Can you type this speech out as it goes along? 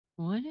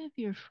What if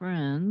your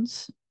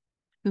friends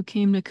who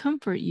came to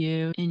comfort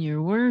you in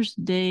your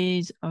worst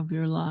days of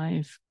your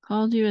life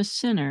called you a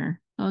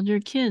sinner, called your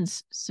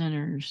kids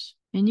sinners,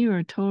 and you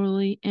are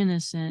totally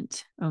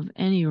innocent of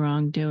any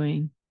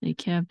wrongdoing? They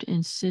kept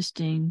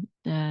insisting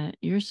that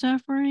you're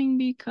suffering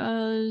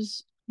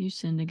because you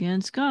sinned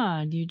against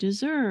God. You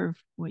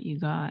deserve what you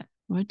got.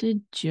 What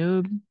did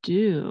Job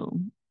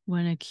do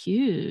when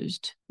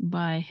accused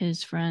by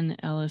his friend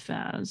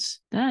Eliphaz?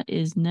 That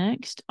is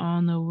next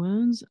on the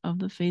Wounds of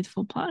the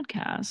Faithful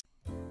podcast.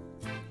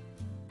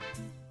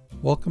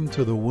 Welcome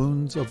to the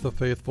Wounds of the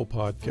Faithful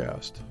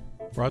podcast,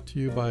 brought to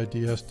you by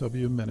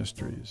DSW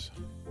Ministries.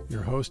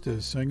 Your host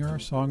is singer,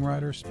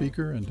 songwriter,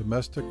 speaker, and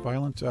domestic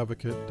violence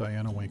advocate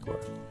Diana Winkler.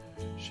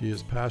 She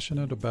is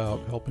passionate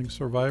about helping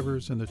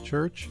survivors in the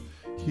church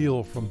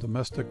heal from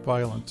domestic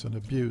violence and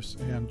abuse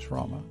and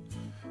trauma.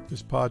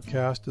 This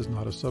podcast is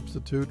not a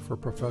substitute for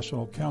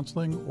professional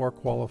counseling or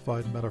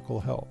qualified medical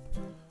help.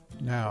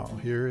 Now,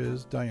 here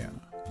is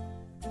Diana.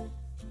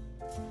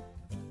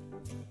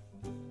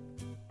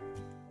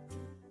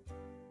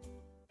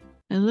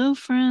 Hello,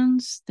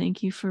 friends.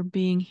 Thank you for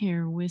being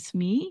here with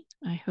me.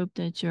 I hope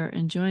that you're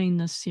enjoying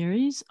this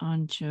series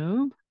on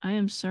Job. I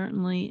am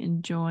certainly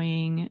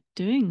enjoying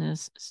doing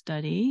this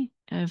study.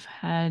 I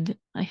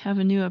have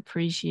a new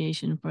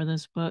appreciation for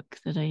this book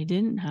that I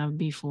didn't have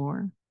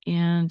before.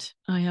 And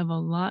I have a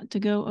lot to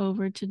go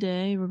over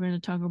today. We're going to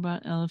talk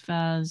about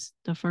Eliphaz,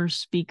 the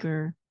first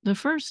speaker, the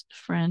first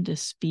friend to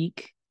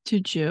speak to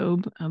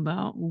Job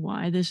about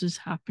why this is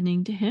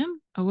happening to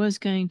him. I was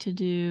going to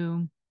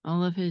do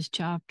all of his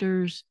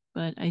chapters,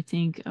 but I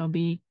think I'll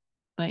be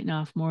biting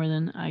off more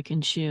than I can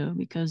chew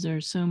because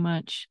there's so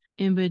much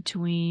in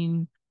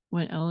between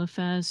what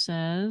Eliphaz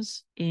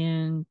says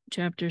in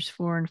chapters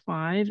 4 and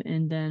 5,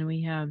 and then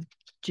we have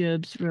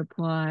Job's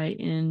reply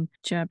in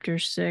chapter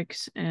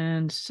 6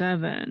 and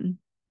 7.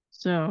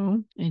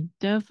 So I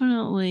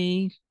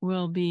definitely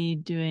will be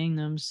doing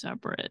them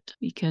separate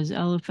because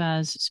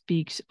Eliphaz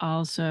speaks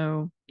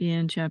also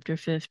in chapter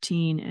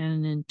 15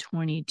 and in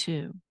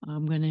 22.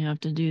 I'm going to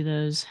have to do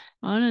those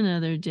on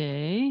another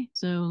day.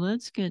 So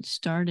let's get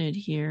started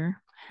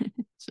here.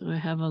 So I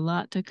have a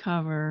lot to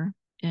cover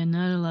and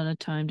not a lot of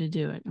time to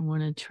do it. I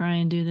want to try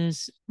and do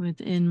this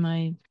within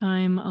my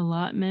time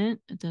allotment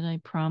that I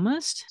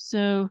promised.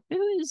 So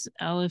who is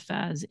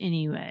Eliphaz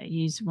anyway?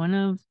 He's one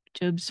of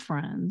Job's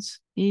friends.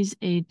 He's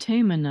a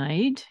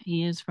Temanite.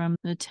 He is from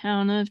the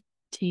town of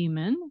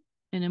Teman,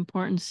 an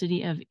important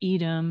city of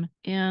Edom,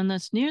 and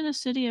that's near the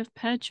city of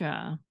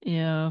Petra.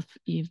 If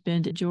you've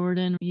been to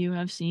Jordan, you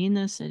have seen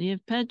the city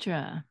of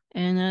Petra,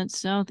 and that's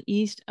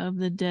southeast of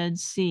the Dead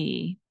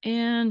Sea.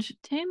 And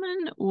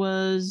Teman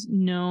was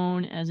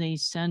known as a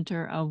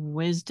center of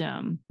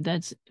wisdom.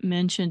 That's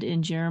mentioned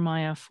in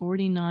Jeremiah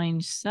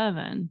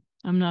 49:7.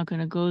 I'm not going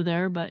to go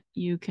there, but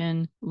you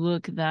can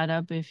look that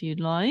up if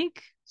you'd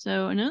like.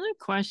 So another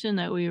question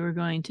that we were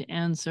going to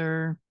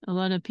answer, a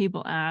lot of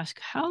people ask,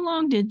 how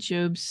long did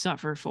Job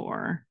suffer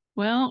for?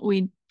 Well,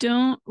 we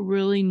don't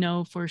really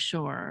know for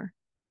sure.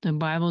 The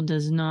Bible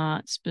does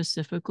not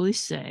specifically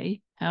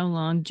say how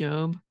long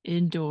Job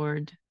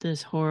endured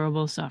this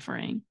horrible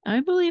suffering.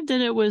 I believe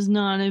that it was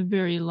not a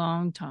very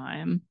long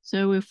time.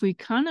 So if we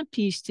kind of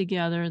piece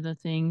together the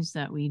things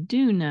that we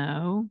do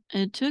know,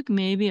 it took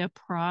maybe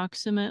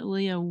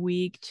approximately a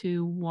week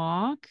to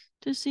walk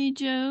to see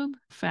Job.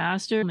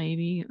 Faster,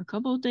 maybe a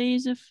couple of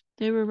days if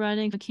they were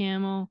riding a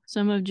camel.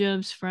 Some of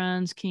Job's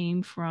friends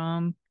came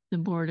from the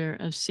border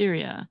of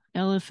Syria.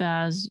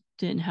 Eliphaz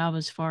didn't have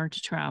as far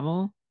to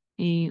travel.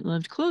 He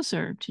lived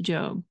closer to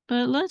Job.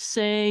 But let's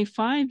say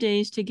 5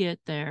 days to get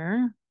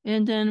there.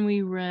 And then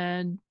we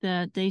read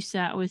that they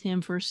sat with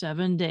him for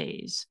 7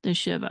 days, the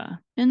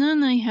Shiva. And then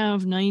they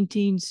have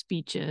 19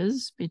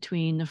 speeches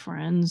between the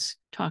friends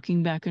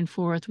talking back and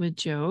forth with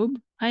Job.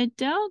 I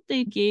doubt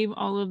they gave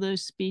all of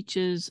those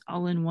speeches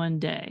all in one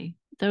day.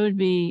 That would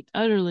be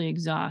utterly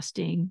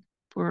exhausting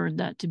for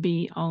that to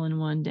be all in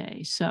one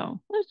day. So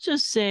let's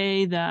just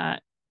say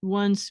that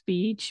one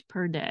speech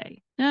per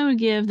day. That would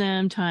give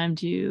them time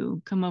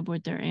to come up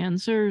with their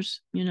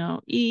answers,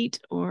 eat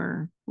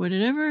or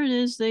whatever it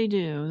is they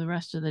do the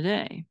rest of the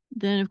day.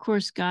 Then, of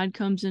course, God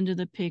comes into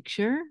the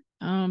picture.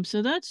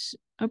 So that's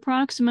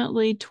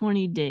approximately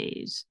 20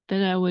 days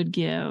that I would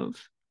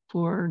give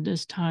for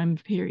this time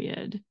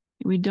period.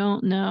 We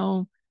don't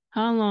know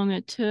how long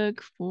it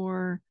took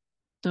for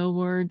the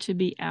word to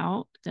be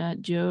out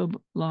that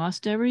Job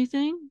lost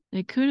everything.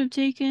 It could have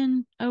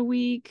taken a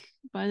week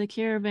by the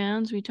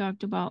caravans. We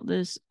talked about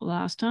this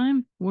last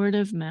time. Word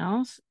of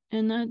mouth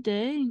in that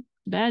day.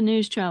 Bad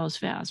news travels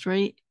fast,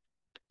 right?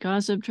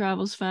 Gossip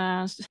travels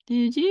fast.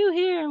 Did you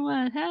hear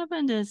what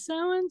happened to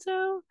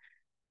so-and-so?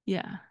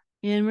 Yeah.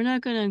 And we're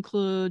not going to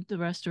include the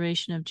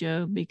restoration of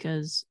Job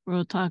because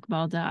we'll talk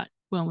about that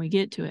when we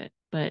get to it.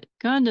 But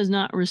God does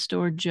not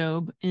restore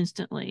Job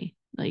instantly.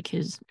 Like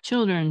his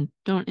children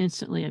don't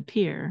instantly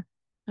appear.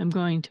 I'm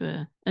going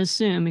to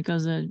assume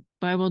because the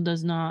Bible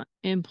does not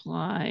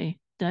imply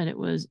that it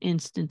was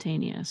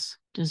instantaneous.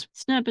 Just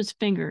snap his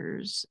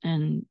fingers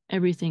and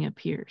everything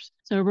appears.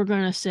 So we're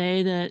going to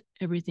say that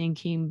everything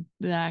came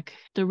back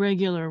the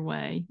regular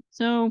way.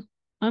 So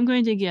I'm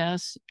going to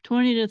guess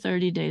 20 to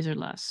 30 days or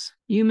less.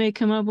 You may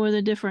come up with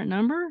a different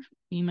number.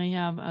 You may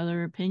have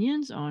other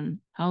opinions on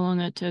how long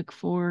it took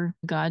for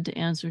God to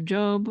answer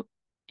Job,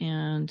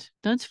 and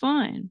that's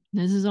fine.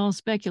 This is all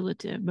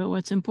speculative, but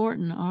what's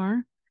important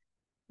are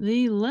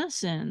the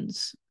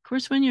lessons. Of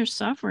course, when you're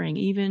suffering,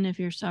 even if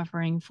you're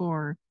suffering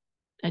for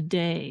a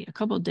day, a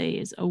couple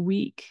days, a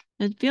week,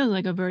 it feels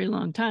like a very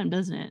long time,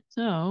 doesn't it?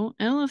 So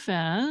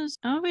Eliphaz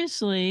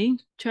obviously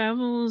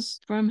travels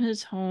from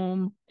his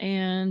home,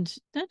 and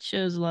that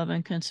shows love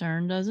and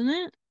concern, doesn't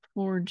it,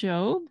 for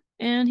Job?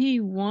 And he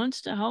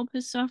wants to help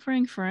his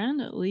suffering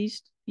friend. At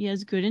least he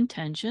has good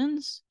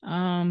intentions.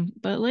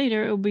 But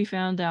later it will be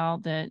found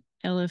out that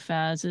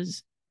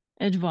Eliphaz's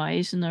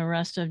advice and the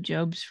rest of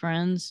Job's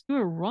friends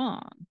were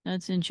wrong.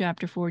 That's in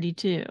chapter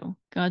 42.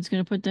 God's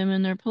going to put them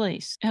in their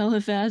place.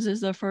 Eliphaz is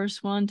the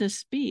first one to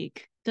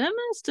speak. That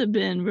must have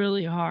been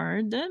really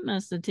hard. That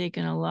must have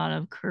taken a lot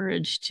of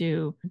courage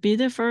to be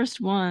the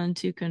first one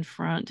to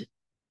confront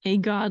a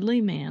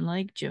godly man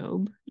like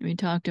Job. We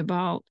talked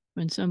about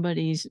when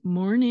somebody's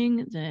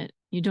mourning that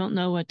you don't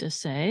know what to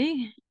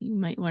say. You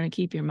might want to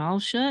keep your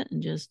mouth shut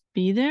and just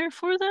be there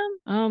for them.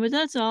 But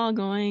that's all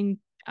going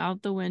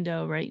out the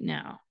window right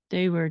now.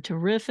 They were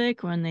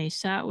terrific when they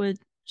sat with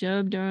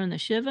Job during the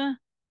Shiva,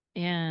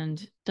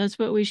 and that's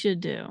what we should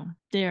do.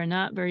 They are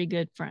not very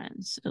good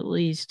friends. At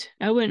least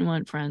I wouldn't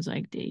want friends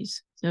like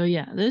these. So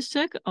yeah, this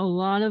took a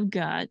lot of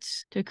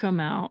guts to come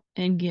out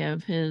and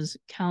give his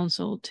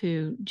counsel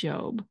to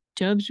Job.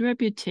 Job's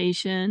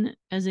reputation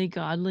as a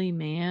godly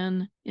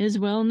man is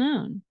well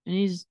known, and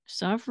he's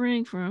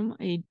suffering from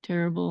a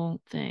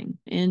terrible thing.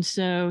 And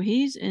so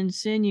he's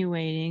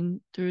insinuating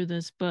through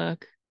this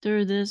book,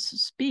 through this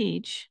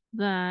speech,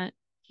 that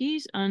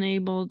he's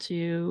unable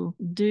to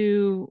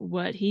do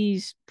what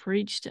he's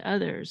preached to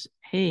others.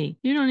 Hey,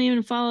 you don't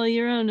even follow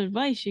your own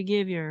advice you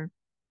give your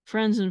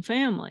friends and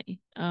family.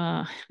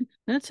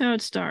 That's how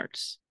it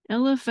starts.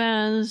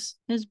 Eliphaz,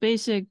 his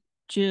basic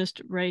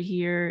gist right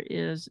here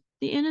is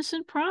the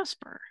innocent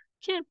prosper.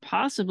 Can't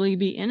possibly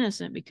be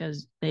innocent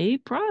because they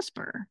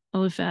prosper.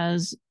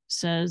 Eliphaz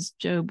says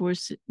Job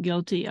was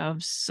guilty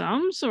of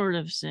some sort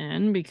of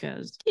sin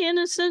because the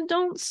innocent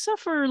don't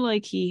suffer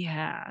like he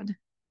had.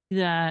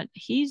 That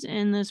he's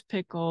in this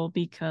pickle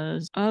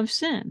because of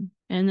sin,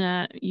 and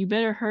that you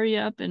better hurry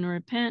up and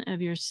repent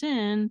of your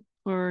sin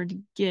or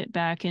get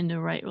back into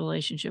right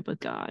relationship with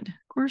God.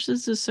 Of course,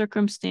 this is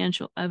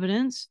circumstantial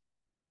evidence.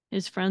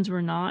 His friends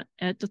were not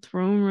at the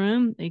throne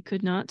room. They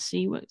could not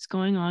see what's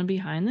going on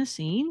behind the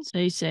scenes.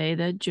 They say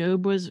that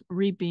Job was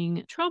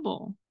reaping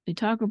trouble. They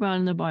talk about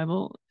in the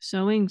Bible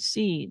sowing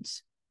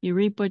seeds. You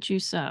reap what you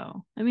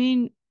sow. I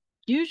mean,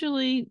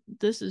 usually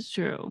this is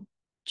true.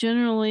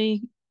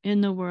 Generally,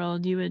 in the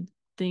world, you would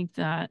think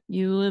that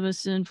you live a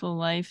sinful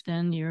life,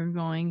 then you're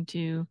going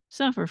to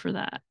suffer for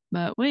that.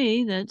 But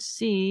we that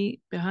see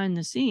behind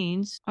the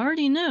scenes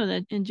already know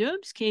that in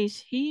Job's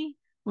case, he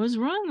was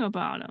wrong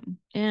about him.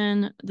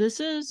 And this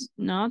is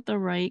not the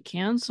right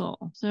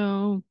counsel.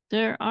 So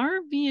there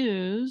are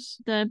views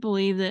that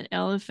believe that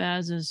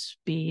Eliphaz's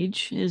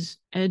speech, his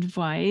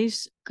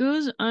advice,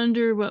 goes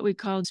under what we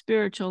call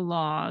spiritual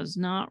laws,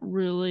 not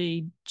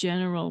really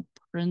general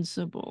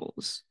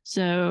principles.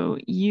 So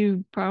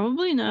you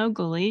probably know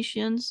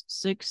Galatians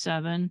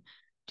 6:7.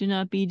 Do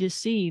not be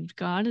deceived.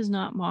 God is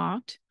not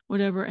mocked.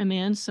 Whatever a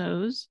man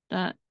sows,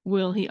 that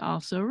will he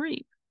also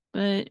reap.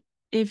 But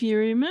if you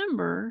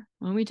remember,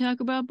 when we talk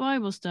about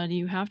Bible study,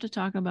 you have to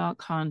talk about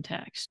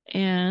context.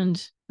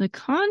 And the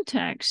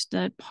context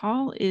that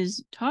Paul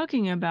is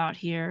talking about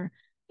here,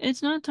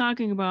 it's not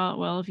talking about,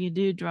 well, if you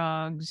do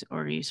drugs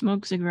or you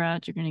smoke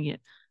cigarettes, you're going to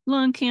get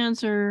lung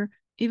cancer.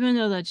 Even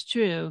though that's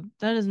true,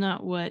 that is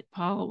not what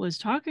Paul was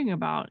talking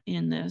about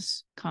in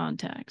this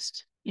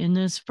context, in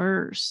this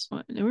verse.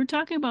 We're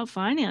talking about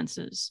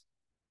finances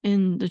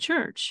in the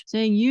church,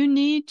 saying you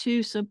need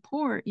to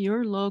support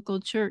your local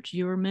church,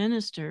 your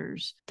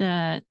ministers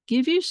that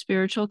give you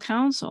spiritual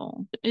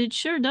counsel. It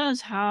sure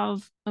does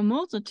have a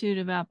multitude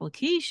of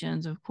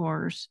applications, of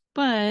course,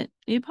 but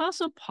the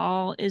Apostle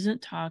Paul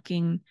isn't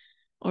talking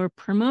or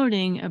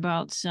promoting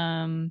about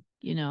some,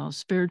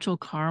 spiritual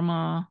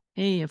karma.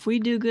 Hey, if we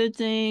do good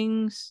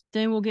things,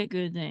 then we'll get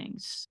good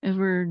things. If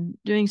we're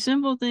doing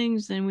simple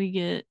things, then we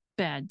get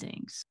bad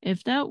things.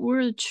 If that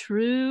were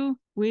true,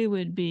 we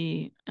would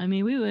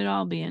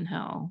all be in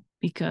hell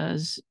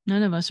because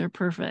none of us are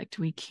perfect.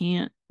 We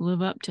can't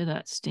live up to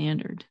that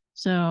standard.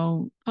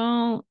 So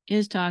Paul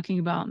is talking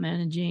about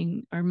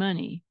managing our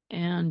money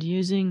and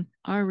using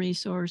our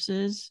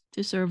resources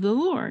to serve the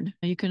Lord.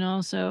 You can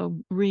also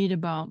read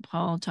about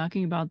Paul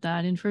talking about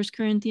that in 1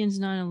 Corinthians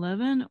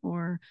 9:11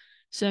 or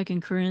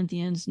 2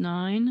 Corinthians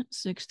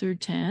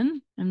 9:6-10.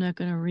 I'm not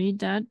going to read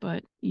that,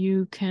 but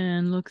you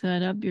can look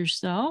that up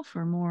yourself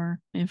for more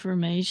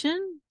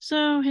information.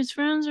 So his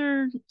friends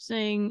are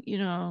saying,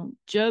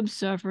 Job's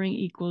suffering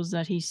equals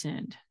that he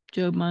sinned.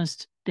 Job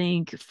must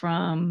think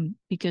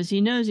because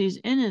he knows he's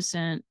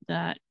innocent,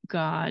 that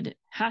God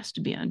has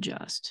to be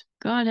unjust.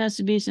 God has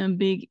to be some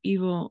big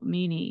evil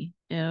meanie.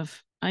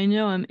 If I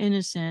know I'm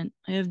innocent,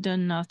 I have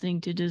done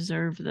nothing to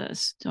deserve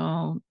this.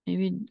 So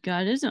maybe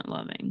God isn't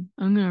loving.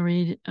 I'm going to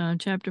read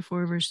chapter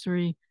 4, verse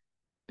 3.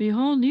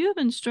 Behold, you have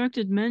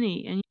instructed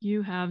many, and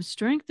you have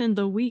strengthened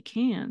the weak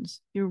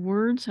hands. Your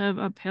words have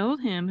upheld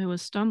him who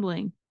was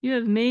stumbling. You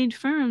have made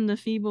firm the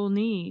feeble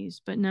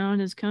knees, but now it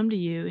has come to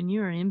you, and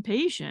you are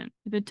impatient.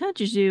 If it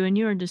touches you and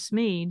you are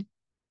dismayed,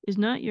 is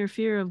not your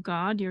fear of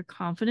God your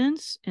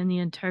confidence, and the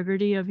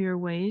integrity of your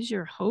ways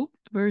your hope?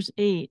 Verse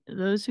 8,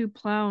 those who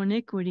plow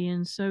iniquity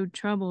and sow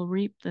trouble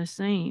reap the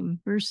same.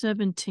 Verse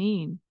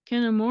 17,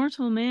 can a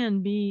mortal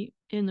man be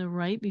in the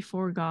right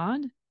before God?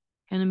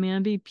 Can a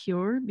man be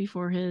pure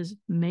before his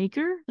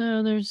maker?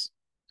 So there's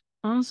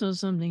also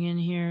something in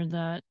here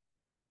that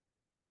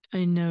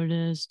I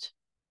noticed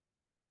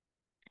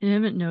I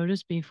haven't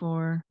noticed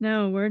before.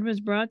 Now a word was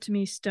brought to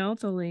me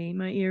stealthily.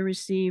 My ear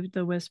received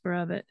the whisper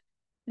of it.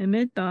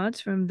 Amid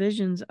thoughts from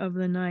visions of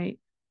the night,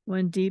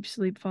 when deep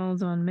sleep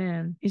falls on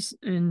men.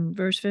 In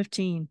verse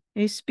 15,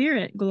 a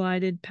spirit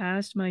glided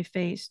past my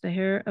face. The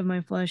hair of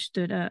my flesh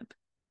stood up.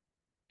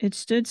 It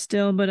stood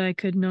still, but I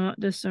could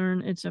not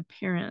discern its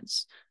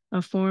appearance.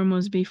 A form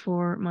was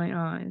before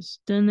my eyes.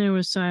 Then there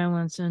was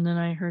silence, and then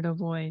I heard a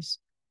voice.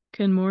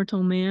 Can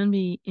mortal man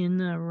be in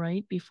the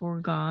right before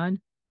God?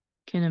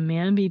 Can a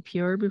man be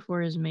pure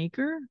before his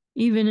maker?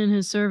 Even in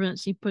his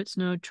servants he puts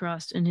no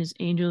trust, and his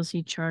angels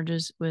he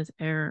charges with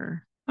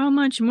error. How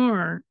much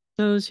more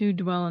those who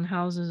dwell in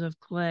houses of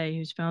clay,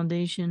 whose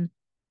foundation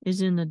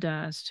is in the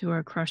dust, who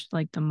are crushed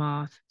like the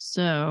moth.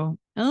 So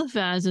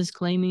Eliphaz is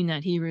claiming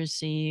that he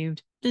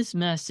received this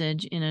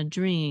message in a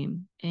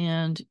dream,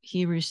 and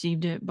he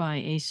received it by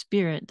a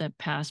spirit that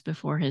passed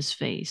before his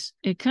face.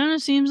 It kind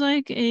of seems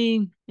like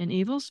an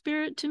evil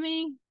spirit to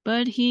me,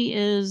 but he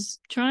is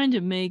trying to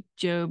make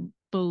Job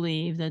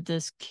believe that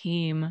this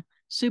came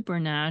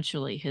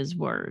supernaturally, his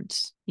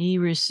words. He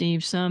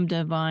received some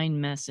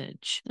divine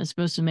message that's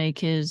supposed to make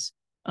his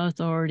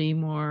authority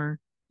more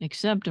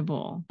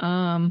acceptable.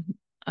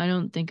 I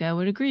don't think I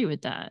would agree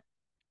with that.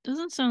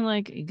 Doesn't sound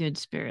like a good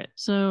spirit.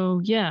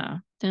 So yeah,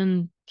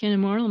 then can a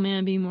mortal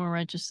man be more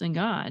righteous than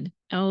God?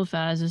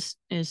 Eliphaz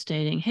is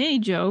stating, hey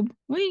Job,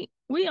 we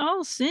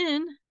all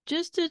sin.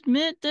 Just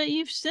admit that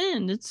you've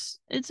sinned. It's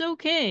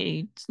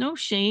okay. It's no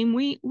shame.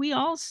 We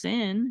all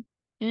sin.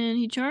 And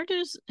he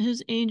charges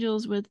his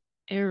angels with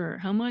error.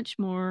 How much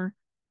more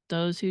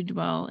those who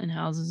dwell in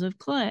houses of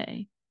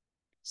clay?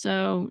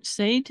 So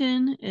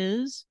Satan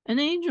is an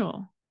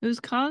angel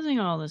who's causing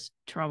all this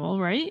trouble,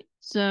 right?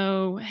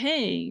 So,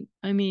 hey,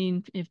 I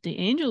mean, if the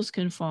angels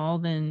can fall,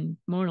 then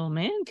mortal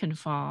man can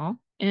fall.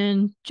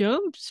 And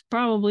Job's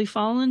probably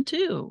fallen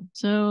too.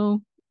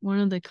 So one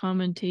of the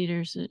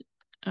commentators that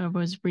I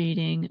was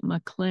reading,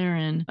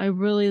 McLaren, I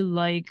really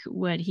like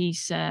what he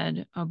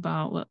said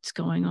about what's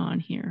going on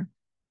here.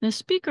 The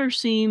speaker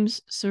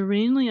seems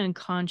serenely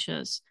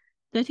unconscious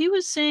that he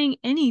was saying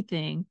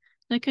anything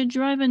that could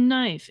drive a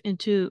knife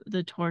into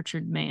the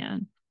tortured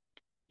man.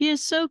 He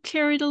is so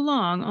carried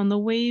along on the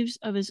waves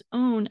of his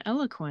own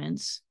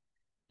eloquence,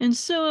 and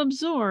so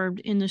absorbed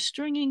in the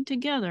stringing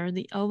together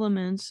the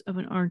elements of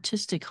an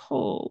artistic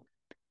whole,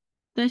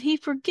 that he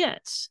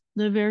forgets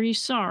the very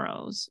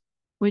sorrows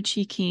which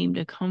he came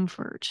to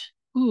comfort.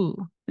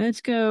 Ooh,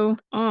 let's go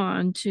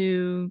on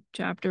to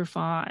chapter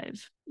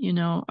 5. You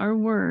know, our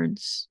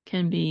words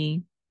can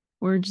be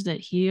words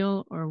that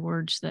heal or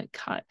words that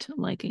cut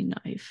like a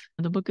knife.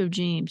 The book of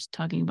James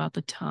talking about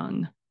the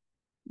tongue.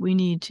 We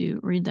need to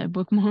read that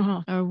book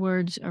more. Our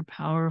words are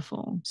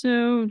powerful.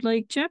 So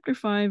like chapter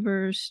 5,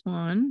 verse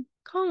 1,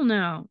 call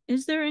now.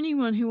 Is there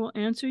anyone who will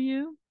answer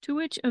you? To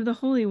which of the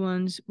holy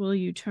ones will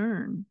you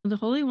turn? The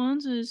holy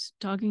ones is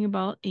talking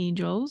about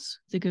angels,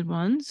 the good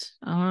ones.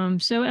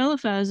 So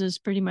Eliphaz is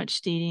pretty much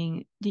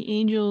stating the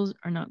angels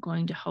are not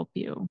going to help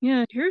you.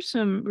 Yeah, here's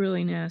some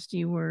really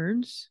nasty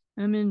words.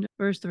 I'm in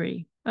verse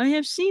 3. I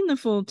have seen the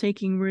fool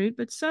taking root,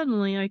 but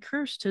suddenly I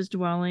cursed his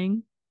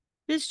dwelling.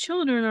 His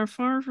children are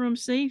far from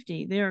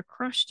safety. They are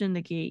crushed in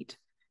the gate,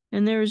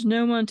 and there is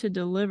no one to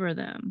deliver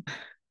them.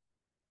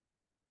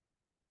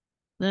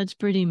 That's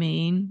pretty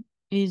mean.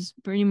 He's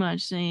pretty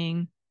much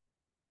saying,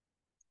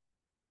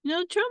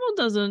 trouble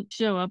doesn't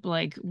show up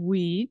like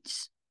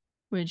weeds,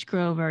 which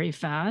grow very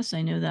fast.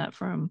 I know that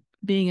from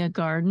being a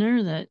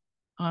gardener, that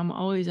I'm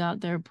always out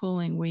there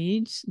pulling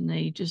weeds, and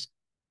they just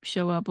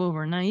show up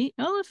overnight.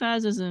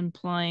 Eliphaz is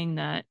implying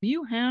that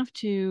you have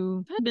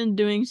to have been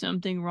doing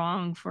something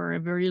wrong for a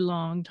very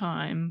long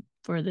time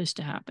for this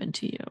to happen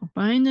to you.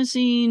 Behind the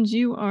scenes,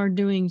 you are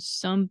doing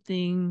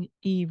something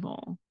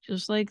evil.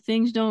 Just like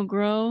things don't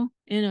grow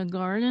in a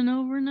garden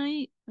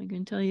overnight, I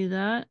can tell you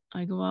that.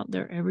 I go out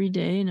there every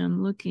day and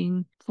I'm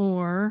looking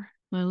for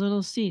my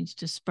little seeds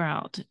to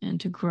sprout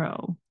and to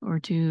grow or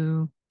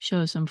to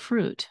show some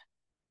fruit.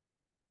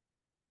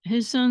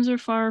 His sons are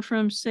far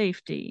from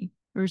safety.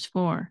 Verse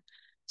 4.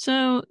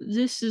 So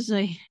this is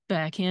a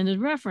backhanded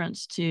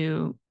reference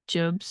to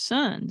Job's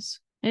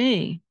sons.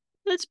 Hey,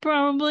 That's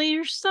probably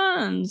your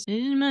sons. They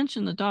didn't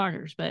mention the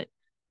daughters, but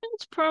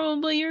it's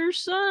probably your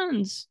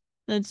sons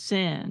that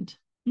sinned.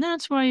 And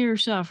that's why you're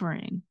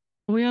suffering.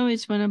 We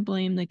always want to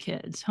blame the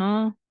kids,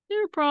 huh?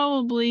 They're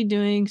probably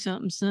doing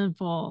something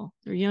sinful.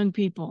 They're young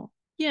people.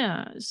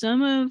 Yeah,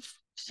 some of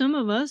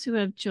us who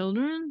have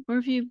children, or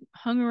if you've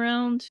hung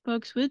around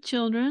folks with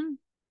children,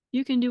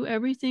 you can do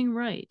everything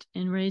right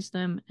and raise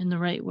them in the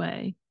right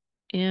way.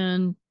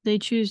 And they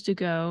choose to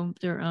go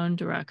their own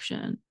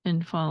direction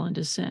and fall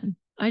into sin.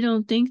 I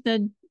don't think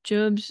that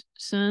Job's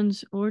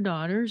sons or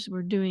daughters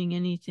were doing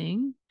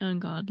anything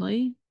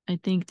ungodly. I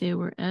think they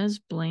were as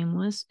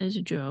blameless as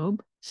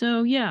Job.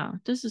 So, yeah,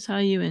 this is how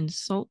you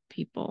insult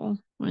people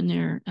when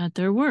they're at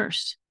their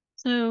worst.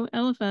 So,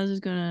 Eliphaz is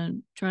going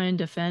to try and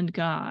defend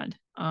God.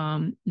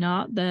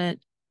 Not that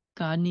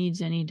God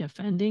needs any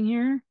defending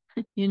here.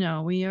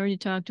 We already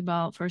talked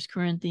about 1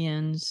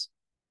 Corinthians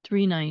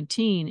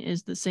 3:19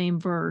 is the same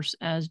verse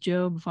as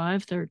Job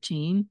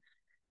 5:13.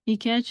 He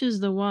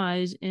catches the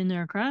wise in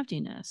their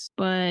craftiness.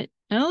 But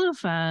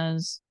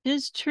Eliphaz,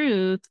 his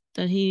truth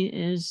that he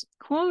is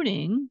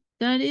quoting,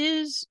 that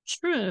is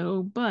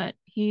true, but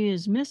he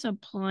is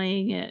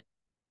misapplying it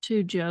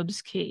to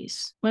Job's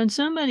case. When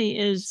somebody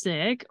is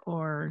sick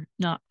or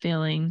not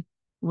feeling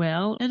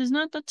well, it is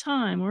not the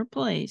time or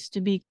place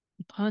to be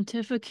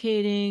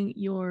pontificating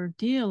your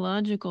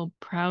theological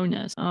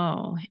prowess.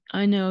 Oh,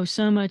 I know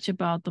so much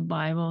about the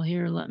Bible.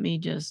 Here, let me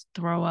just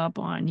throw up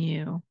on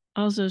you.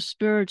 Also,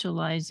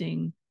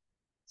 spiritualizing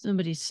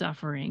somebody's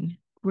suffering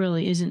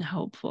really isn't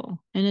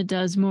helpful, and it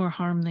does more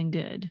harm than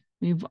good.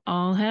 We've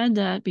all had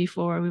that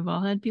before. We've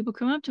all had people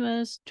come up to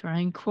us, try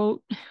and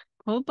quote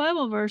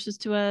Bible verses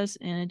to us,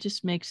 and it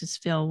just makes us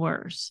feel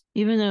worse,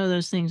 even though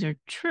those things are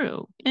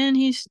true. And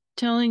he's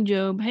telling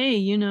Job, hey,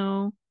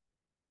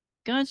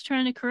 God's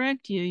trying to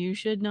correct you. You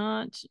should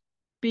not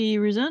be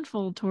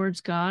resentful towards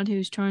God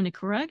who's trying to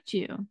correct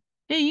you.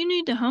 Hey, you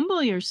need to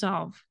humble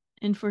yourself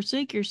and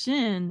forsake your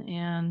sin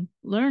and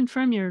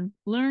learn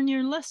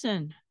your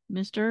lesson,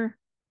 mister.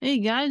 Hey,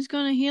 God's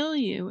going to heal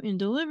you and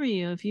deliver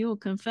you if you will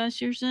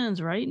confess your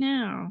sins right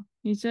now.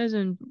 He says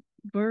in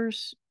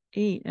verse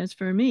 8, as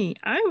for me,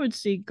 I would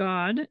seek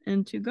God,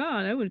 and to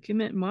God I would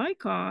commit my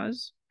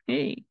cause.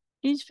 Hey,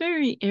 he's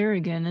very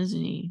arrogant,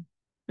 isn't he?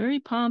 Very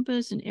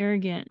pompous and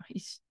arrogant.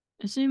 He's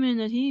assuming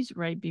that he's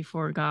right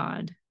before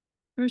God.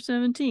 Verse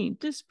 17,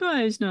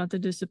 despise not the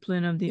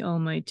discipline of the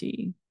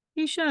Almighty.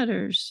 He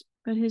shatters,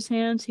 but his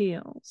hands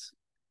heals.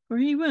 For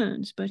he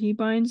wounds, but he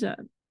binds up.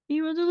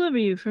 He will deliver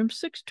you from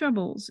 6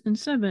 troubles, and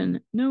 7,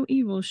 no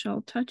evil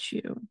shall touch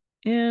you.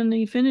 And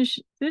he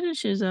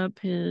finishes up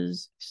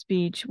his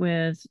speech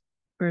with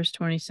verse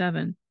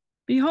 27.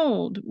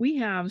 Behold, we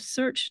have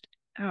searched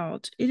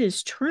out, it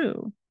is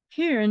true.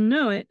 Hear and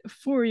know it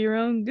for your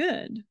own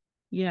good.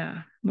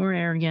 Yeah, more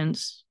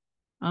arrogance.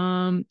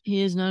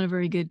 He is not a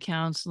very good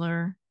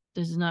counselor.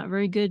 This is not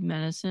very good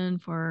medicine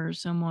for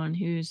someone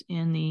who's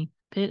in the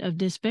pit of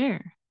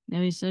despair.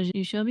 Now he says,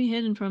 you shall be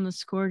hidden from the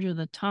scourge of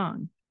the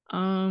tongue.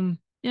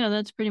 Yeah,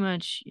 that's pretty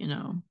much,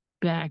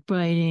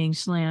 backbiting,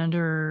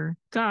 slander,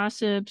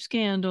 gossip,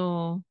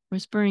 scandal,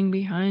 whispering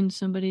behind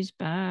somebody's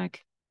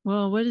back.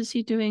 Well, what is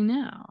he doing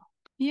now?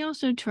 He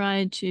also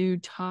tried to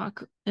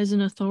talk as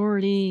an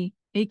authority,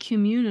 a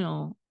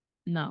communal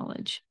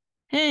knowledge.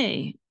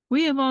 Hey,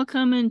 we have all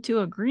come into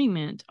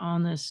agreement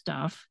on this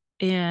stuff,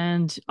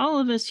 and all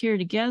of us here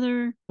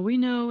together, we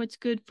know what's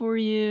good for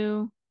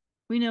you.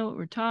 We know what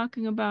we're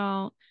talking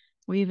about.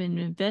 We've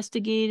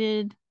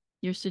investigated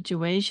your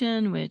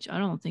situation, which I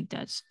don't think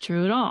that's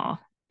true at all.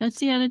 That's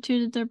the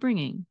attitude that they're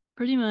bringing,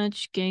 pretty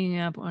much ganging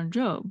up on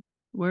Job.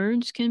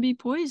 Words can be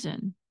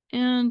poison.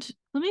 And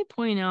let me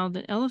point out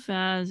that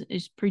Eliphaz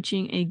is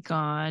preaching a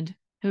God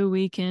who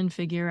we can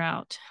figure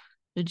out.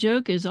 The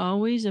joke is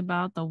always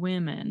about the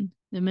women.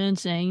 The men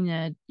saying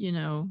that,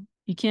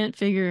 you can't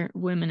figure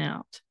women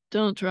out.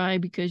 Don't try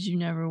because you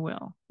never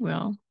will.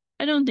 Well,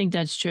 I don't think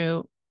that's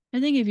true.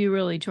 I think if you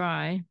really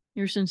try,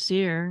 you're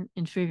sincere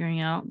in figuring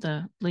out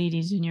the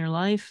ladies in your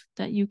life,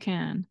 that you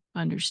can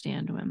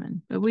understand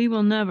women. But we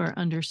will never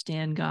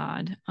understand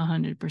God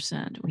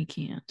 100%. We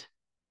can't.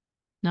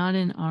 Not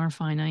in our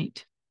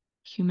finite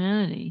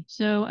humanity.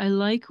 So I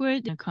like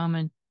what the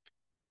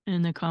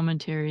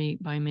commentary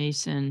by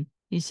Mason,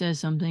 he says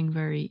something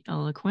very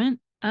eloquent.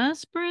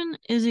 Aspirin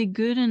is a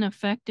good and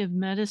effective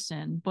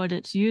medicine, but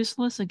it's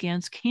useless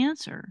against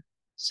cancer.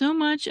 So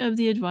much of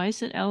the advice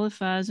that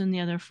Eliphaz and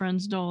the other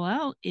friends dole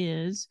out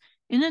is,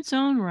 in its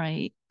own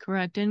right,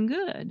 correct and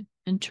good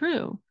and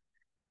true.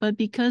 But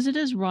because it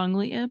is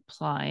wrongly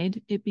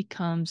applied, it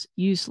becomes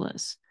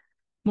useless.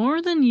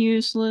 More than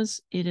useless,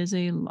 it is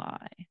a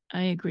lie.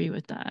 I agree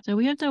with that. So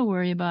we have to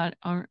worry about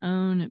our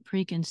own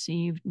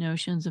preconceived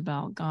notions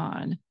about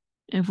God.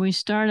 If we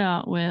start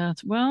out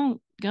with,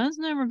 well, God's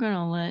never going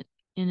to let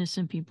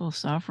innocent people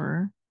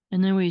suffer,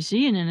 and then we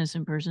see an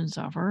innocent person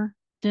suffer,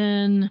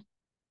 then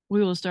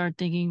we will start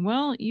thinking,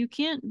 well, you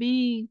can't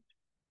be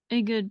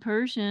a good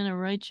person, a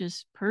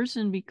righteous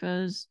person,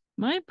 because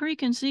my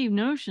preconceived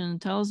notion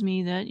tells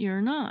me that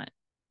you're not.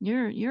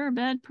 You're a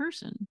bad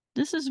person.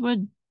 This is what,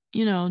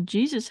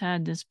 Jesus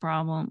had this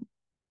problem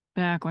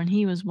back when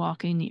he was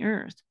walking the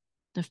earth.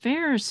 The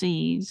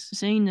Pharisees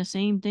saying the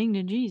same thing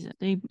to Jesus.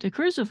 They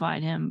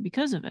crucified him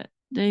because of it.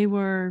 They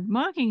were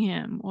mocking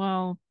him.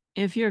 Well,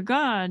 if you're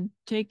God,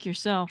 take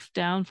yourself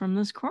down from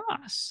this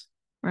cross,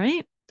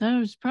 right? That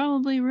was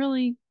probably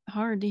really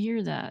hard to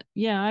hear that.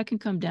 Yeah, I can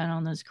come down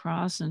on this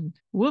cross and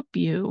whoop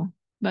you.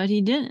 But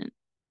he didn't,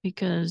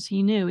 because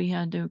he knew he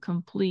had to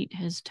complete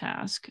his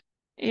task.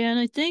 And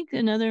I think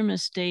another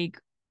mistake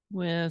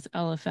with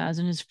Eliphaz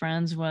and his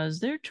friends was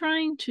they're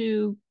trying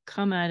to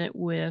come at it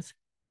with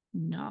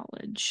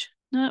knowledge,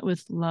 not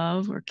with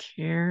love or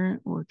care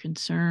or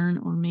concern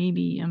or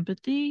maybe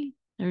empathy.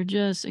 They're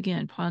just,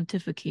 again,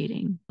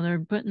 pontificating.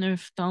 They're putting their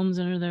thumbs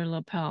under their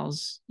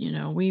lapels.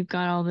 We've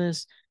got all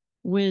this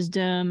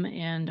wisdom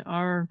and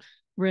our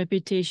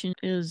reputation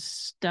is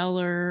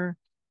stellar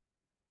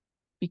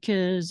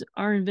because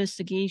our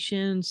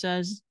investigation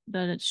says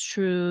that it's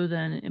true,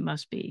 then it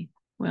must be.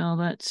 Well,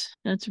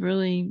 that's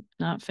really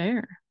not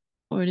fair.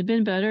 It would have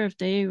been better if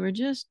they were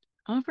just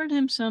offered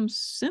him some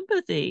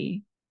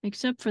sympathy,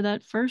 except for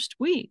that first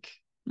week.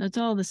 That's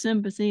all the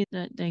sympathy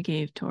that they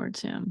gave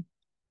towards him,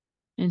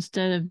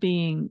 instead of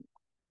being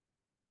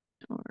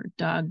or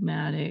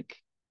dogmatic.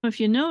 If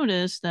you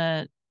notice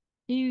that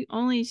he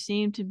only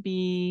seemed to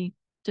be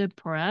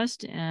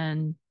depressed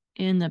and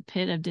in the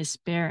pit of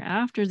despair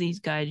after these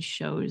guys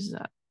shows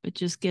up. It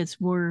just gets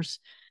worse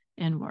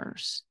and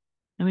worse.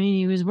 I mean,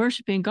 he was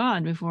worshiping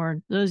God before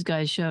those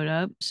guys showed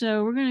up.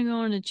 So we're going to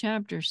go into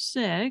chapter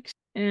 6.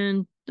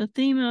 And the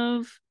theme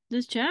of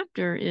this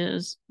chapter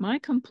is my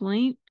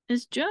complaint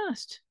is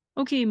just.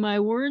 Okay, my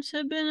words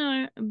have been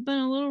a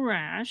little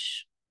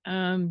rash.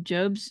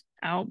 Job's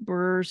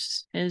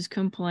outbursts, his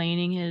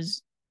complaining,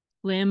 his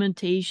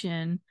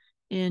lamentation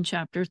in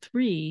chapter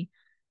 3.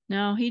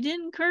 Now, he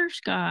didn't curse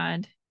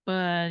God,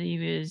 but he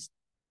was,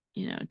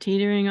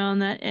 teetering on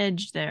that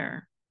edge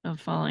there of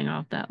falling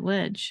off that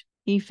ledge.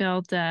 He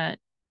felt that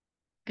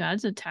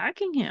God's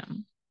attacking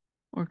him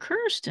or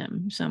cursed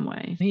him some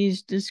way.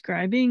 He's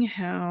describing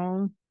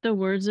how the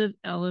words of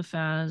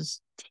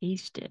Eliphaz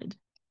tasted.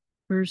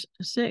 Verse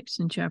 6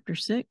 in chapter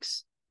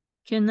 6.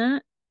 Can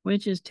that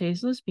which is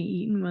tasteless be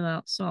eaten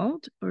without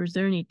salt? Or is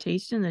there any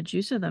taste in the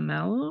juice of the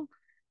mallow?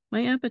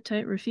 My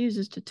appetite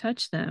refuses to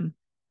touch them.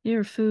 They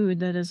are food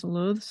that is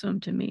loathsome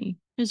to me.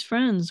 His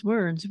friends'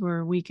 words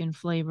were weak and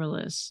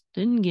flavorless,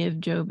 didn't give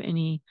Job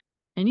any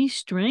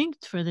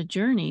strength for the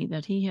journey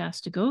that he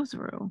has to go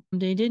through.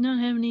 They did not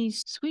have any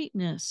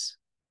sweetness.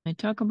 They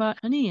talk about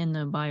honey in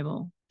the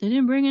Bible. They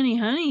didn't bring any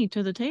honey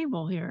to the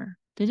table here.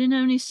 They didn't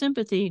have any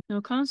sympathy,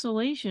 no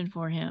consolation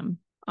for him.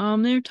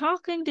 They're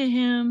talking to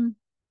him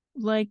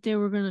like they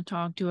were going to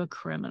talk to a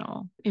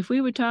criminal. If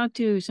we would talk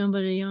to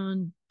somebody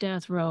on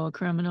death row, a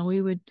criminal,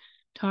 we would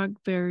talk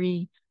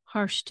very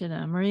harsh to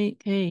them, right?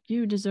 Hey,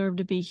 you deserve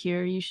to be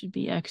here. You should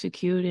be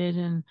executed,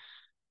 and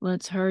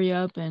let's hurry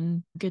up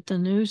and get the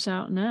news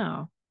out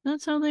now.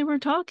 That's how they were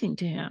talking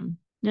to him.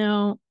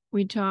 Now,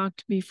 we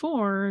talked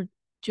before,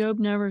 Job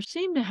never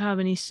seemed to have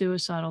any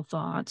suicidal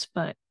thoughts,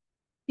 but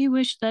he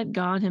wished that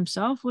God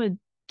himself would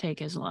take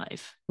his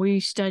life.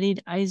 We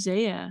studied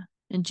Isaiah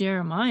and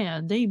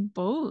Jeremiah. They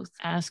both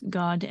asked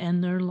God to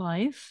end their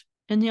life,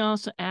 and they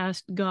also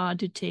asked God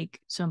to take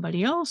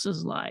somebody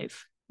else's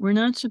life. We're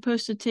not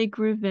supposed to take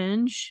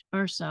revenge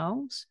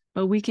ourselves,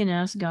 but we can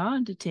ask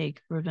God to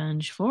take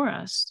revenge for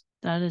us.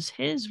 That is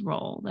his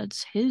role.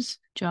 That's his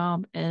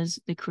job as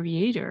the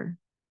creator.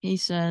 He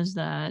says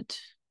that,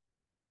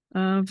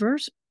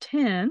 verse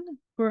 10,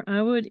 for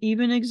I would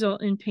even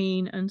exult in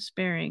pain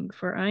unsparing,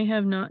 for I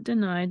have not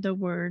denied the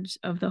words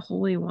of the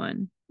Holy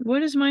One.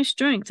 What is my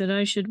strength that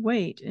I should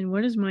wait, and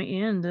what is my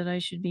end that I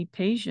should be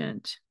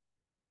patient?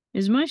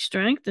 Is my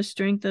strength the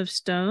strength of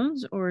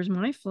stones, or is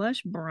my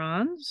flesh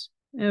bronze?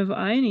 Have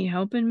I any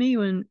help in me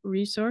when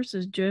resource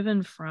is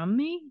driven from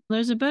me?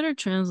 There's a better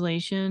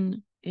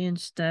translation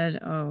instead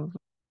of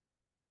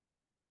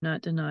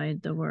not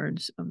denied the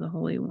words of the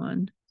Holy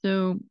One.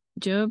 So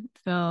Job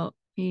felt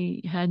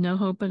he had no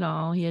hope at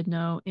all. He had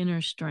no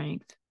inner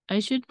strength. I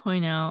should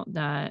point out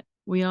that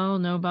we all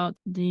know about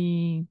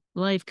the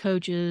life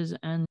coaches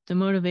and the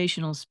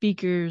motivational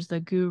speakers, the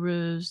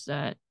gurus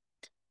that,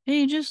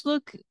 hey, just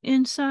look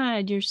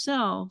inside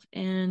yourself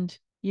and,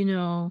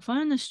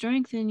 find the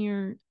strength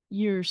in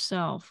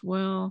yourself.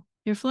 Well,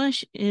 your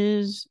flesh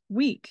is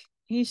weak.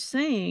 He's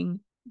saying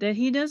that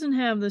he doesn't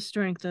have the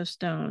strength of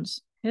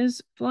stones.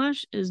 His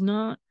flesh is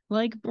not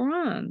like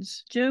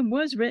bronze. Job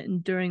was written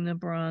during the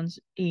Bronze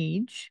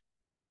Age,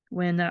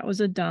 when that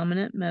was a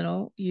dominant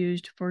metal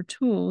used for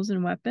tools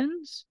and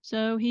weapons.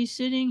 So he's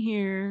sitting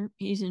here,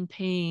 he's in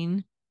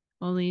pain,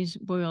 all these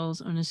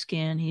boils on his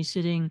skin. He's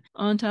sitting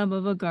on top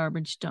of a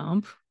garbage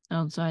dump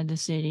outside the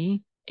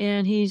city,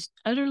 and he's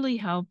utterly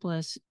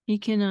helpless. He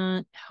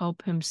cannot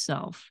help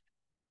himself.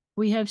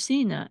 We have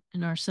seen that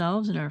in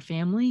ourselves and our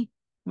family.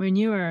 When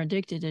you are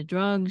addicted to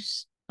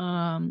drugs,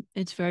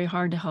 it's very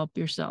hard to help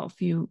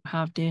yourself. You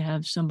have to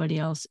have somebody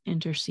else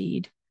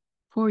intercede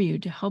for you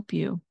to help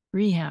you,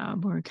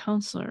 rehab or a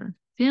counselor.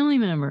 family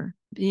member.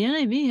 The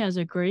NIV has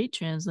a great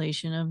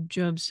translation of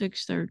Job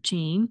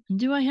 6:13.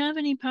 Do I have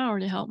any power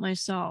to help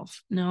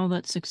myself now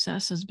that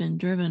success has been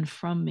driven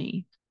from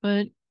me?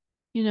 But,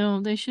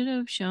 they should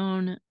have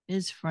shown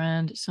his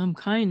friend some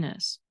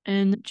kindness.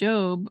 And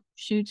Job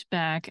shoots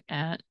back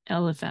at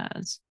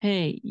Eliphaz.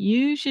 Hey,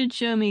 you should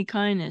show me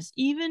kindness,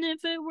 even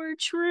if it were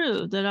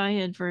true that I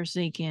had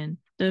forsaken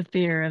the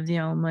fear of the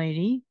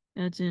Almighty.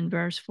 That's in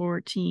verse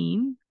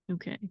 14.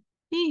 Okay.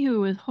 He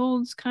who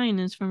withholds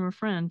kindness from a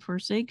friend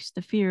forsakes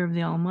the fear of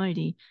the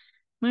Almighty.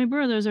 My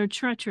brothers are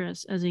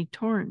treacherous as a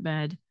torrent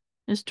bed,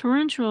 as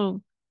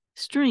torrential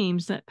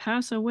streams that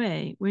pass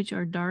away, which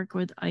are dark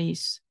with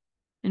ice,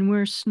 and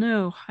where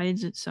snow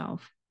hides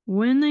itself.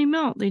 When they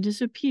melt, they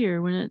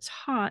disappear. When it's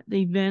hot,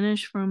 they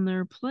vanish from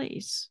their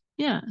place.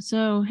 Yeah,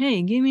 so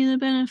hey, give me the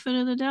benefit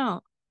of the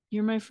doubt.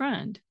 You're my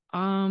friend.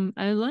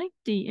 I like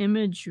the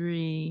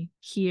imagery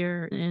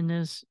here in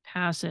this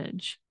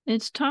passage.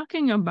 It's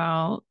talking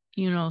about,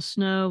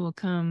 snow will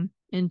come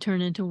and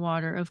turn into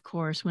water, of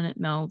course, when it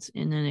melts,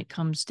 and then it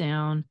comes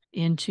down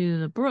into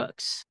the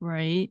brooks,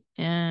 right?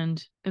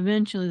 And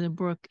eventually the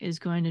brook is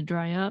going to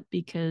dry up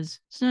because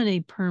it's not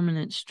a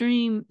permanent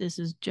stream. This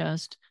is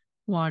just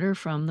water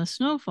from the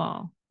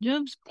snowfall.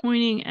 Job's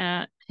pointing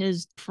at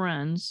his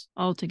friends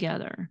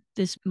altogether.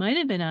 This might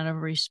have been out of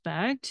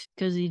respect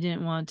because he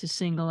didn't want to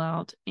single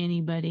out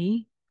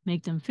anybody,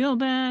 make them feel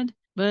bad.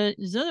 But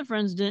his other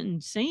friends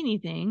didn't say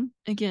anything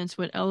against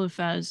what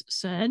Eliphaz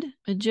said.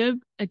 But Job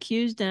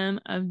accused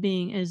them of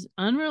being as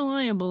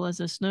unreliable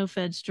as a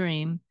snow-fed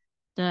stream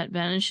that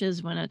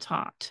vanishes when it's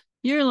hot.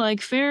 You're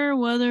like fair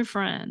weather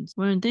friends.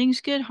 When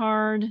things get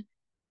hard,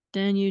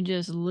 then you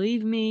just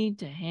leave me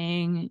to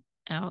hang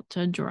out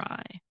to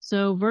dry.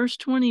 So verse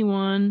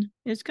 21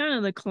 is kind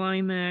of the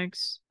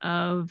climax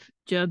of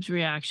Job's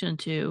reaction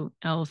to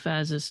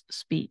Eliphaz's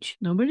speech.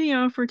 Nobody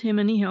offered him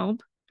any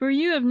help. For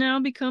you have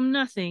now become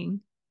nothing.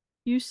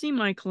 You see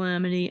my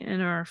calamity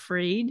and are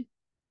afraid.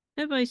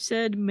 Have I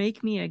said,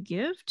 make me a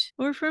gift?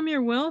 Or from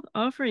your wealth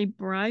offer a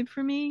bribe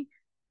for me?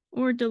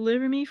 Or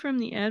deliver me from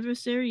the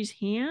adversary's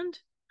hand?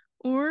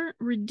 Or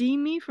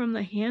redeem me from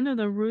the hand of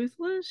the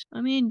ruthless?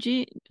 I mean,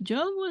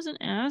 Job wasn't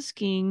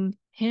asking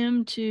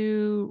him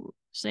to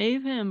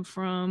save him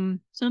from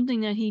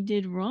something that he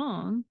did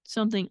wrong,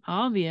 something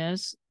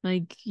obvious,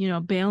 like,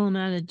 bail him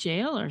out of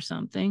jail or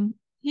something.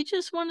 He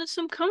just wanted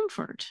some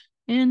comfort.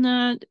 And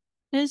that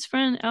his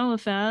friend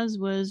Eliphaz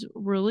was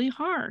really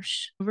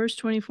harsh. Verse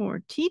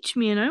 24, teach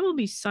me and I will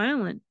be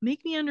silent.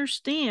 Make me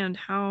understand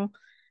how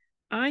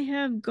I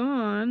have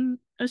gone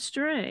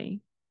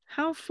astray.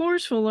 How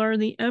forceful are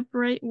the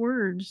upright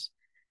words.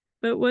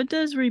 But what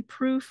does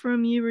reproof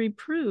from you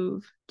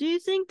reprove? Do you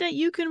think that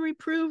you can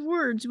reprove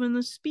words when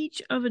the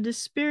speech of a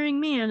despairing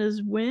man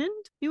is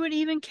wind? You would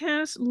even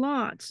cast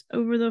lots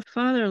over the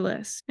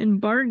fatherless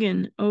and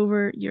bargain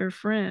over your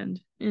friend.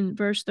 In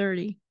verse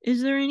 30,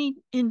 is there any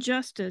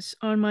injustice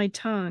on my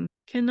tongue?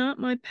 Cannot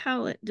my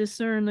palate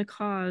discern the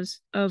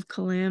cause of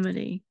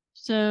calamity?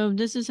 So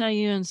this is how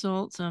you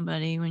insult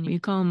somebody when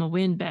you call him a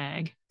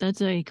windbag.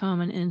 That's a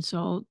common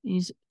insult.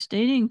 He's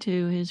stating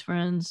to his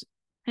friends,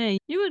 hey,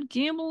 you would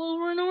gamble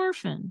over an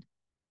orphan.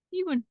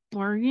 You would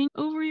bargain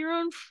over your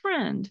own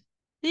friend.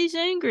 He's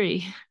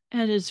angry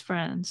at his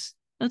friends.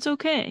 That's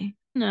okay.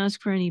 Don't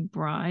ask for any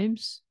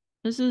bribes.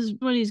 This is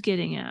what he's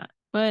getting at.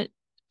 But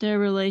their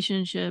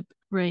relationship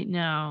right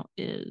now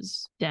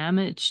is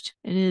damaged.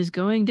 It is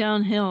going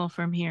downhill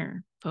from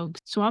here, folks.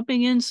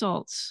 Swapping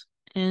insults.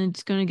 And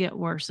it's going to get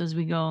worse as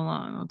we go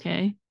along,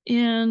 okay?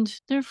 And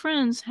their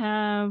friends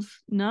have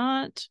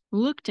not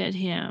looked at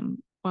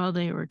him while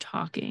they were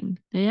talking.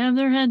 They have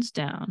their heads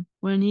down.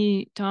 When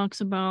he talks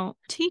about,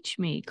 teach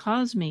me,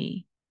 cause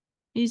me,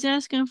 he's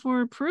asking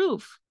for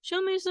proof.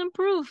 Show me some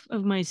proof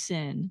of my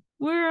sin.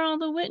 Where are all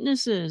the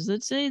witnesses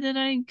that say that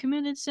I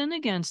committed sin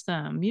against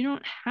them? You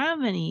don't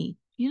have any.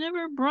 You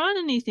never brought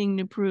anything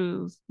to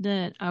prove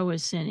that I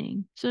was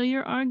sinning. So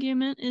your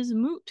argument is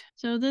moot.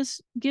 So this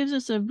gives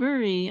us a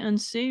very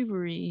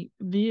unsavory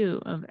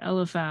view of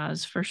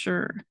Eliphaz for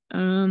sure.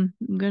 I'm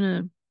going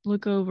to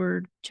look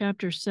over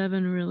chapter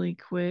 7 really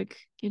quick.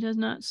 He does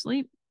not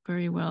sleep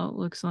very well, it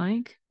looks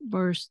like.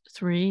 Verse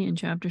 3 in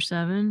chapter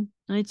 7.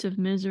 Nights of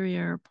misery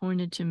are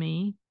appointed to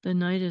me. The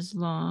night is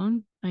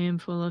long. I am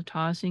full of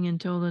tossing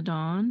until the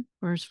dawn.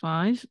 Verse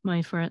 5.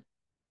 My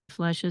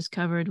flesh is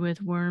covered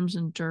with worms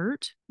and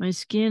dirt. My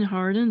skin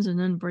hardens and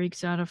then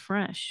breaks out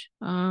afresh.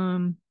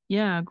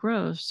 Yeah,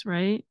 gross,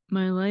 right?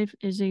 My life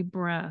is a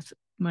breath.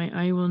 My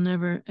eye will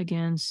never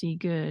again see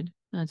good.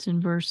 That's in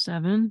verse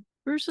 7.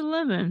 Verse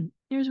 11.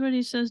 Here's what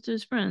he says to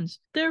his friends.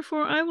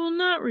 Therefore, I will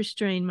not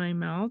restrain my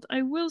mouth.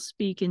 I will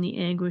speak in the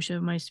anguish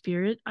of my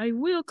spirit. I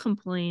will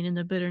complain in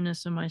the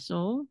bitterness of my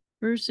soul.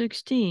 Verse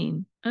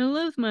 16. I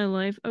loathe my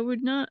life. I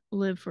would not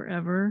live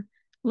forever.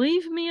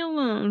 Leave me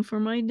alone, for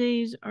my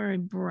days are a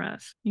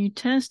breath. You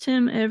test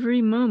him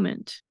every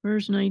moment.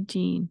 Verse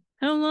 19.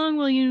 How long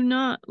will you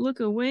not look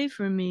away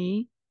from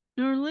me,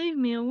 nor leave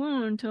me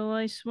alone till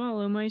I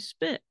swallow my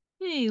spit?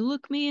 Hey,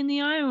 look me in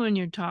the eye when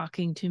you're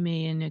talking to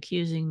me and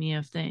accusing me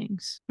of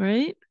things,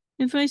 right?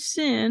 If I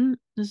sin,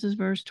 this is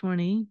verse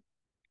 20.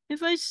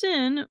 If I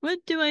sin, what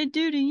do I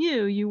do to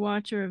you, you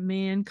watcher of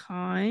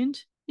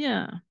mankind?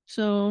 Yeah.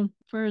 So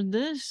for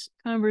this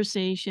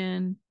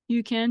conversation,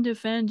 you can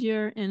defend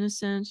your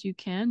innocence. You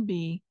can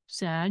be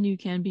sad. You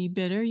can be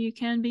bitter. You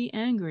can be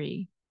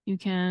angry. You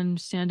can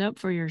stand up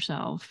for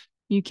yourself.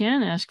 You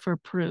can ask for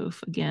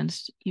proof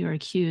against your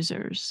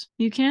accusers.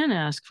 You can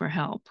ask for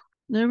help.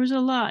 There was a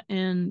lot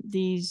in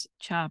these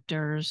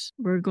chapters.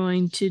 We're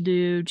going to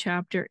do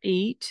chapter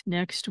 8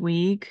 next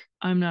week.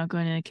 I'm not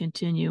going to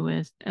continue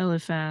with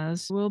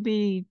Eliphaz. We'll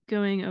be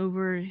going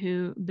over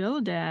who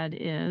Bildad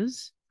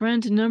is.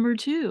 Friend number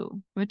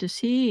 2. What does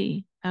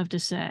he have to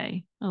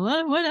say? A lot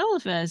of what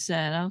Eliphaz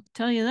said, I'll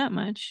tell you that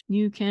much.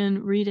 You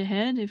can read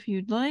ahead if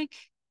you'd like.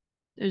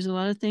 There's a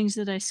lot of things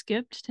that I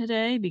skipped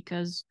today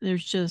because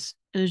there's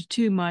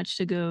too much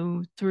to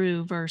go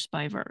through verse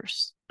by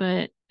verse.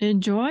 But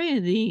enjoy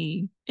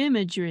the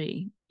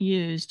imagery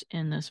used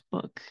in this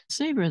book.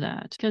 Savor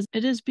that because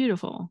it is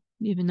beautiful,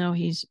 even though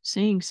he's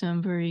saying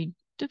some very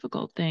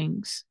difficult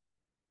things.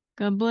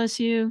 God bless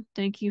you.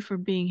 Thank you for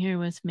being here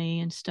with me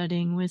and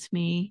studying with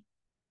me.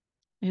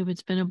 I hope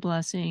it's been a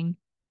blessing.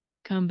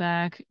 Come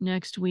back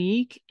next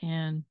week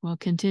and we'll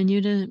continue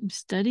to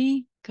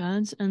study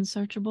God's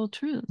unsearchable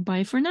truth.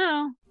 Bye for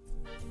now.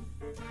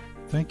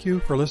 Thank you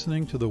for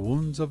listening to the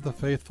Wounds of the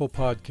Faithful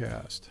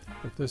podcast.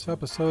 If this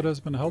episode has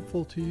been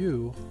helpful to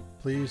you,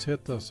 please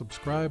hit the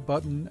subscribe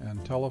button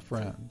and tell a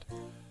friend.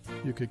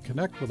 You can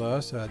connect with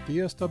us at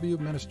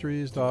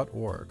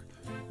dswministries.org,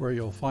 where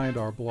you'll find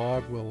our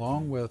blog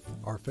along with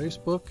our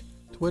Facebook,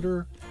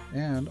 Twitter,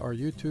 and our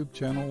YouTube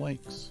channel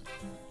links.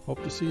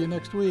 Hope to see you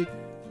next week.